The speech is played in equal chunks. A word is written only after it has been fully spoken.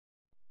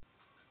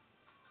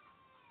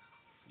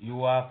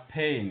Your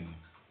Pain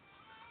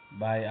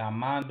by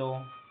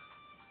Armando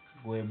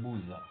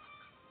Guebuza.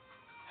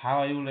 How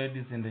are you,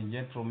 ladies and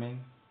gentlemen?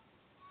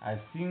 I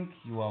think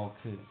you are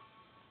okay.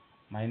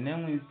 My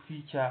name is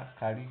teacher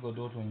Kaligo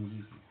Dotto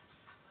Njige,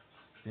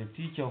 the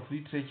teacher of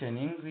literature and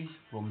English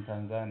from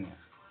Tanzania.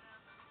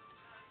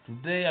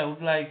 Today I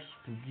would like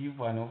to give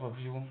an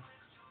overview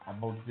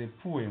about the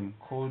poem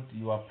called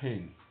Your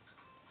Pain,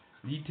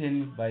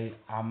 written by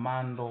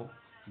Armando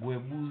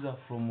Guebuza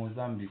from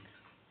Mozambique.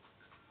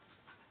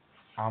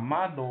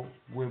 Armando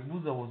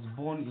Guebuza was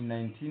born in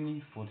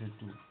 1942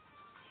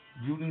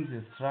 during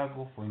the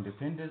struggle for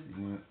independence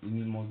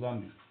in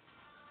Mozambique.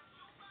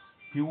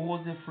 He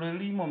was a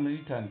Frelimo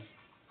militant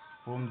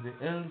from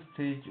the early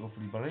stage of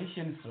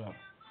liberation struggle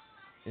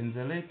and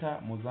the later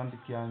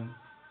Mozambican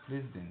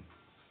president.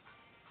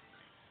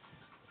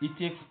 It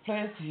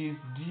expressed his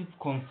deep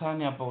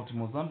concern about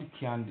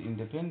Mozambican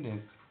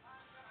independence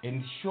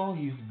and showed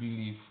his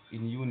belief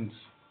in unity,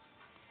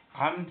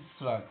 armed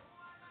struggle,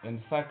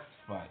 and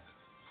sacrifice,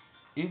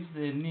 if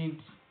there need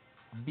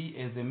be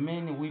as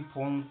many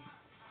weapons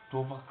to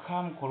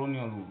overcome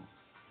colonial rule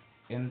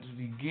and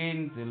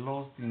regain the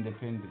lost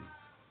independence.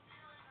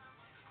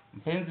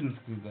 Mpenzi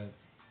msikilizaji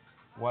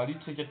wa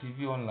Literature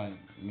TV Online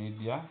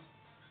Media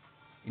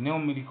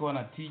inayomilikiwa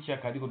na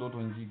teacher Kaligo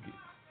Dotto Njige,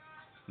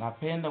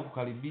 napenda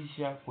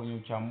kukaribisha kwenye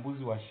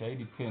uchambuzi wa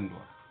shairi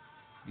pendwa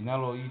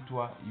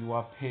linaloitwa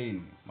Your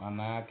Pain.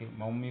 Maana yake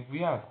maumivu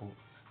yako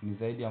ni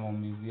zaidi ya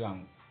maumivu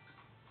yangu.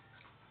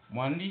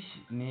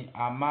 Mwandishi ni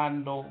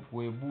Armando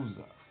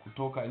Guebuza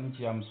kutoka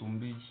nchi ya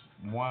Msumbiji.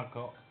 Mwaka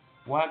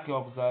wake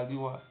wa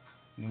kuzaliwa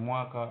ni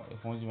mwaka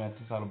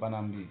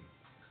 1942.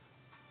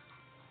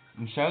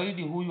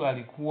 Mshairi huyu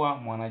alikuwa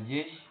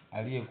mwanajeshi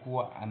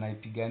aliyekuwa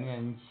anaipigania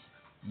nchi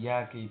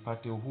yake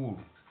ipate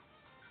uhuru.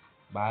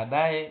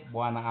 Baadaye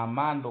bwana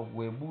Armando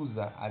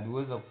Guebuza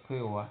aliweza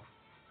kupewa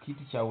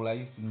kiti cha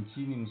urais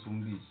nchini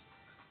Msumbiji.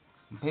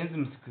 Mpenzi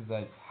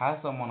msikilizaji,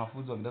 hasa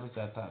mwanafunzi wa kidato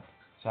cha 3,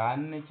 cha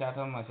 4, cha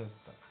 5 na cha 6,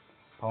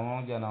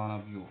 pamoja na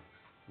wanavyuo,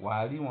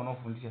 walimu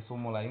wanaofundisha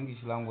somo la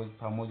English language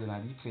pamoja na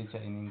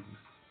literature in English.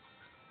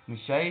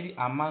 Mshairi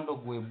Armando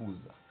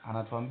Guebuza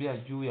anatuambia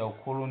juu ya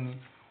ukoloni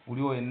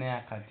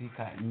ulioenea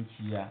katika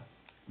nchi ya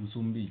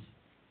Msumbiji.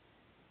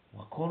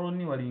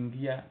 Wakoloni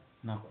waliingia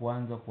na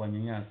kuanza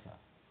kuwanyanyasa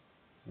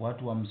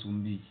watu wa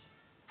Msumbiji.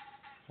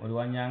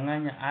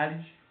 Waliwanyang'anya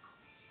ardhi,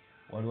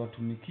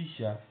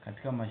 waliwatumikisha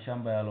katika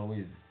mashamba ya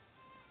lowezi,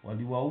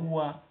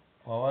 waliwaua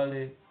kwa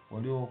wale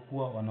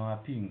waliokuwa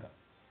wanawapinga.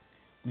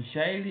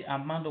 Mshairi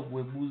Armando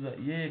Guebuza,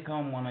 yeye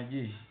kama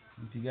mwanajeshi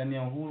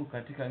mpigania uhuru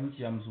katika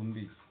nchi ya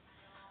Msumbiji,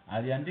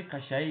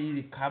 aliandika shairi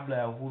hili kabla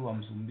ya uhuru wa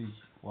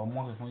Msumbiji wa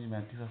mwaka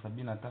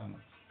 1975.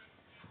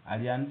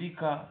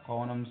 Aliandika kwa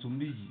wana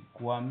Msumbiji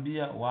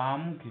kuambia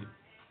waamke,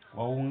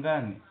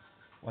 waungane,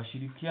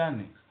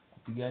 washirikiane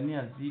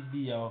kupigania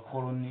dhidi ya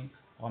wakoloni,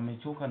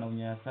 wamechoka na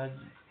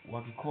unyanyasaji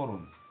wa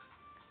kikoloni.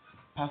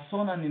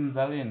 Persona ni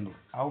mzalendo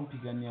au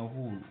mpigania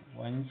uhuru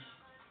wa nchi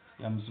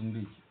ya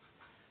Msumbiji.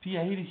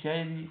 Pia hili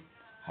shairi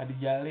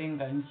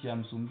halijalenga nchi ya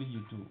Msumbiji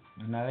tu,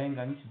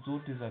 linalenga nchi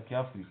zote za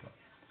Kiafrika.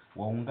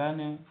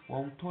 Waungane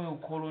wautoe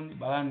ukoloni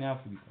barani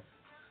Afrika.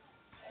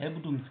 Hebu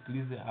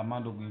tumsikilize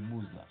Armando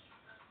Guebuza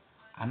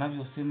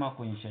anavyosema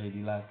kwenye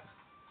shairi lake.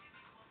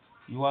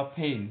 Your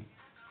pain,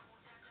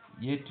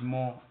 yet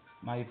more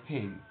my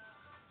pain,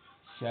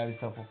 shall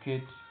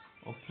suffocate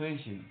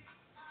oppression.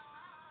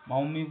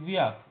 Maumivu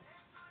yako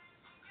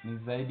ni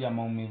zaidi ya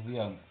maumivu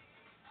yangu,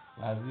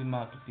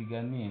 lazima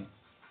tupiganie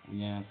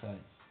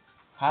unyanyasaji.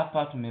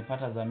 Hapa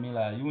tumepata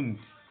dhamira ya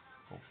unity,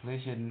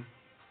 oppression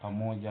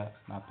pamoja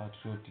na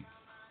patriotic.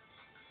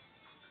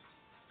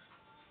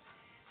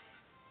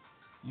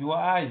 Your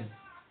eyes,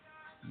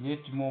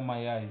 yet more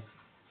my eyes,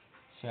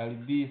 shall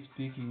be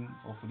speaking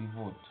of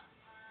revolt.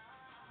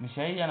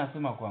 Mshairi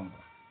anasema kwamba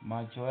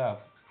macho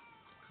yako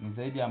ni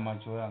zaidi ya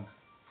macho yangu,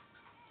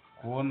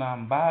 kuona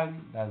mbali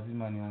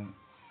lazima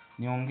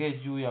niongee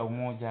juu ya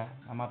umoja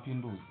na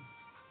mapinduzi.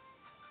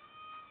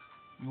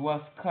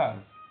 Your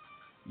scars,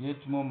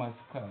 yet more my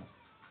scars,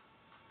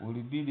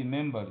 will be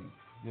remembering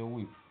the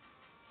whip.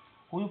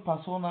 Huyu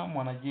persona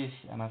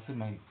mwanajeshi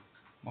anasema hivi: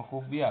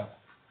 makovu yako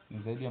ni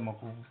zaidi ya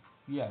makovu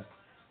yako,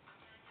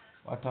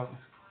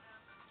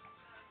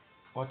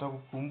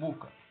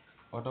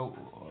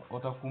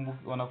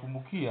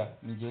 wanakumbukia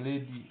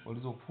mijeledi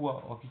walizokuwa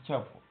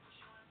wakichapwa.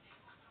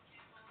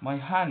 My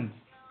hand,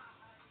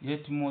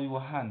 yet more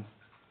your hand,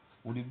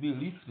 will be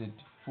lifted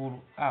full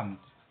armed.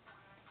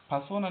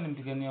 Persona ni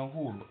mpigania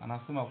uhuru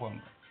anasema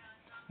kwamba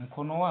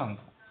mkono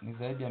wangu ni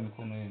zaidi ya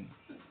mikono yenu,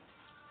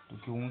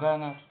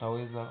 tukiungana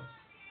tutaweza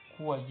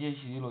kuwa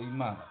jeshi hilo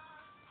imara.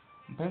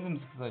 Mpenzi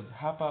msikilizaji,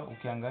 hapa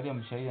ukiangalia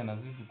mshairi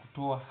anazidi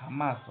kutoa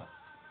hamasa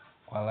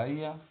kwa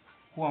raia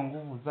kuwa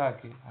nguvu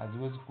zake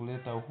haziwezi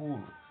kuleta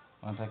uhuru,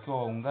 wanatakiwa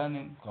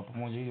waungane kwa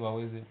pamoja ili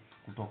waweze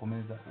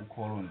kutokomeza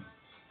ukoloni.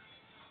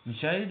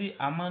 Mshairi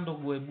Armando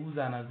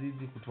Guebuza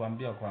anazidi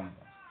kutuambia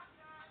kwamba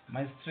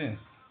my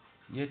strength,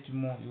 yet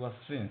more your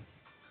strength,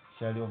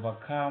 shall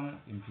overcome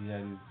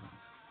imperialism.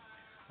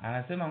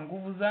 Anasema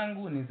nguvu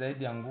zangu ni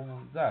zaidi ya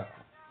nguvu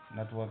zako,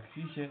 na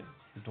tuhakikishe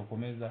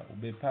kutokomeza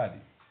ubepari.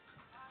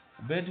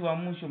 Ubeti wa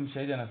mwisho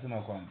mshairi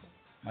anasema kwamba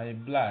my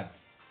blood,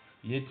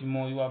 yet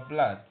more your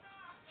blood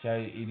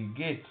shall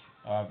irrigate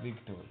our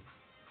victory.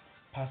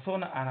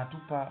 Persona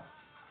anatupa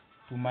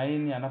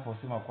tumaini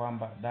anaposema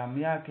kwamba damu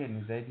yake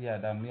ni zaidi ya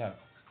damu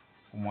yako,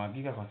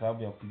 kumwagika kwa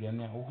sababu ya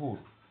kupigania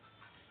uhuru.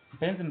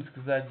 Mpenzi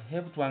msikilizaji,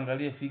 hebu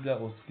tuangalie figure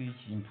of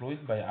speech employed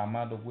by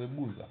Armando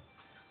Guebuza.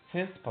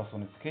 First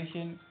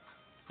personification,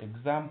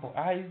 example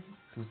eyes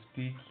to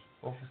speak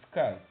of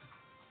scars,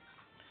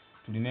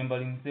 to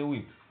remembering the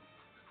whip.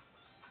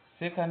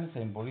 Second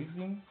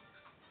symbolism,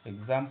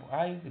 example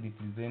eyes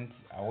represent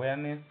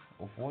awareness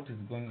of what is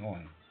going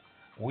on.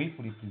 Whip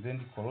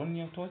represent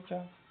colonial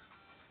torture.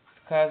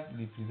 Scars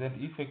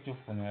represent effect of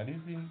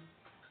colonialism.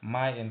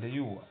 My and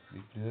your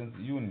represent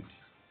unity.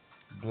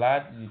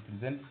 Blood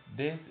represents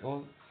death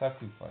or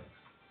sacrifice.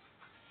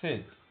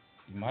 Third,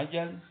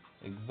 imagery,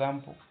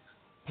 example,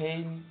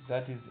 pain,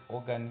 that is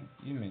organ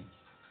image,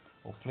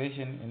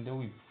 oppression and the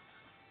whip.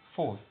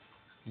 Fourth,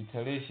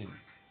 alliteration,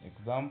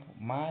 example,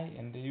 my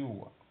and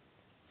your.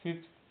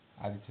 Fifth,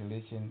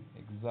 alliteration,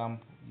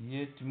 example,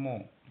 yet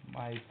more,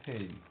 my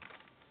pain.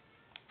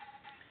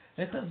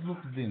 Let us look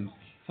at them.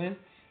 First,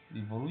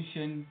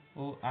 revolution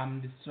or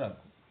armed struggle.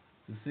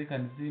 The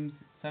second theme,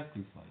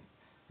 sacrifice.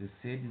 The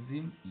third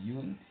theme,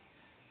 unity.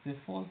 The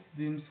fourth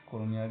theme,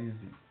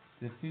 colonialism.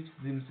 The fifth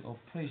theme,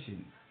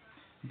 oppression.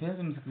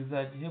 Mpenzi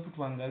msikilizaji, hebu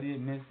tuangalie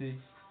message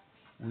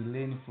we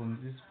learn from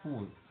this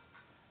poem.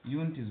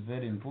 Unity is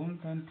very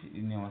important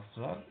in our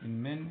struggle,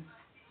 in many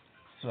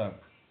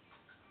struggles.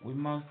 We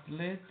must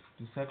learn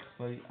to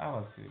sacrifice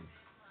ourselves.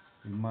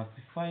 We must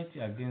fight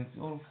against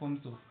all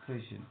forms of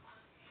oppression.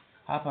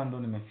 Hapa ndo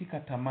nimefika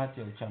tamati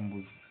ya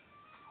uchambuzi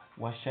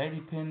wa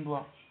shairi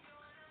pendwa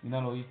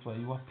linaloitwa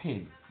Your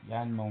Pain,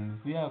 yaani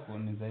maumivu yako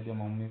ni zaidi ya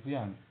maumivu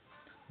yangu.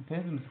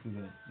 Mpenzi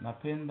msikilizaji,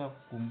 napenda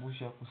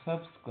kukumbusha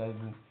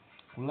kusubscribe,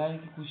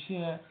 kulike,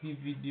 kushare hii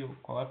video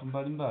kwa watu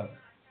mbalimbali.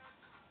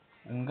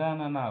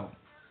 Ungana nao.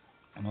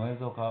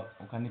 Unaweza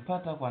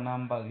ukanipata kwa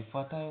namba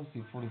ifuatayo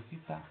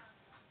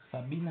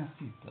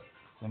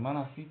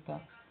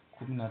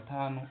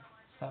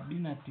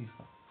 0676861579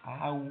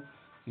 au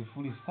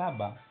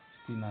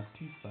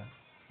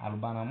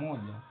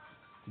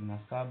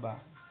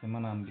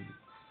 0769416782.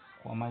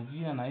 Kwa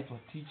majina naitwa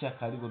Teacher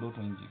Kaligo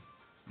Dotto Njige,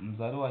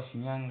 mzaliwa wa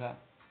Shinyanga,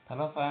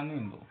 tarafa ya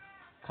Nindo,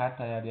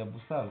 kata ya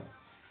Guebuza,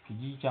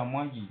 kijiji cha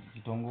Mwajiji,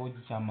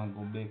 kitongoji cha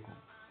Magobeko.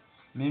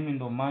 Mimi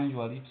ndo manju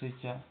wa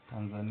literature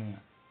Tanzania.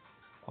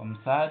 Kwa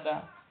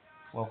msaada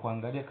wa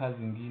kuangalia kazi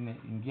zingine,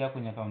 ingia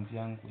kwenye akaunti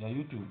yangu ya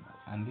YouTube,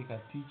 andika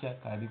Teacher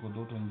Kaligo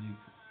Dotto Njige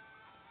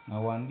na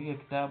uandike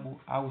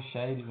kitabu au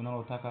shairi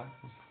unalotaka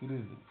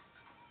kusikiliza.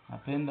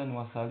 Napenda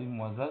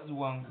niwasalimu wazazi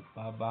wangu,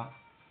 baba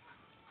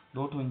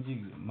Dotto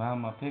Njige,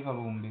 mama Peka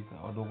Luhumbika,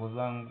 wadogo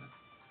zangu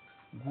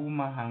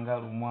Guma,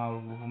 Hangaru,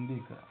 Mwaru,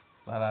 Luhumbika,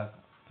 Baraka,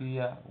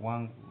 pia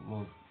wangu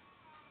Rose.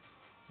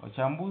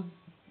 Wachambuzi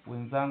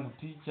wenzangu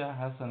Teacher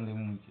Hassan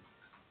Lemunje,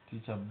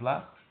 Teacher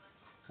Black,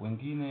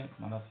 wengine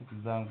marafiki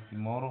zangu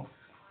Kimoro,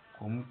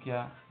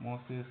 Komkia,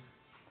 Moses,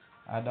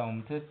 Adam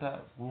Mteta,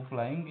 group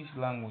la English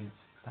language,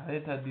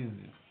 Taleta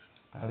Dizi,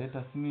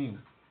 Taleta Simiyu,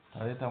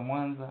 Taleta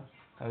Mwanza,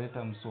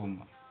 Taleta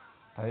Msoma,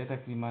 Taleta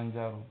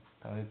Kilimanjaro,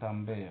 Taleta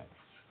Mbeya.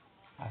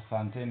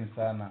 Asanteni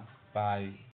sana. Bye.